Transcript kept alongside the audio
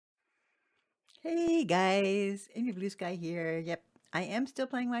Hey guys, amybluesky here. Yep, I am still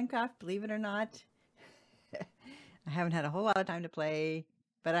playing Minecraft, believe it or not. I haven't had a whole lot of time to play,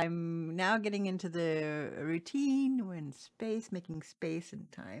 but I'm now getting into the routine when making space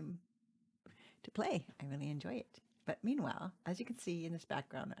and time to play. I really enjoy it. But meanwhile, as you can see in this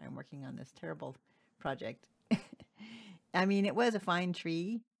background, I'm working on this terrible project. I mean, it was a fine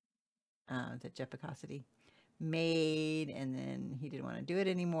tree that Jeff Picosity made, and then he didn't want to do it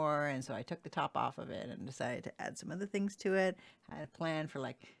anymore, and so I took the top off of it and decided to add some other things to it. I had a plan for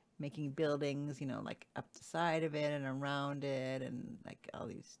like making buildings, like up the side of it and around it, and like all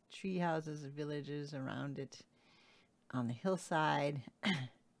these tree houses and villages around it on the hillside.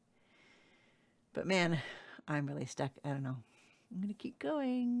 But man, I'm really stuck. I don't know. I'm gonna keep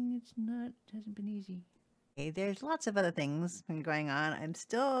going. It hasn't been easy. Okay, there's lots of other things going on. I'm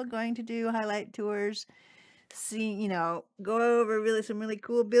still going to do highlight tours, see, go over some really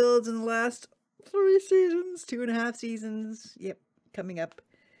cool builds in the last 3 seasons, 2.5 seasons. Yep, coming up.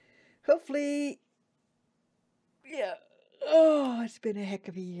 Hopefully, yeah. Oh, it's been a heck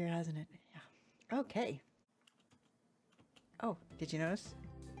of a year, hasn't it? Yeah. Okay. Oh, did you notice?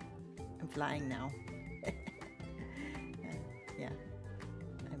 I'm flying now. Yeah,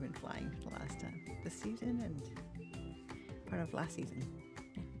 I've been flying for the last this season and part of last season.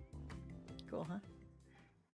 Yeah. Cool, huh?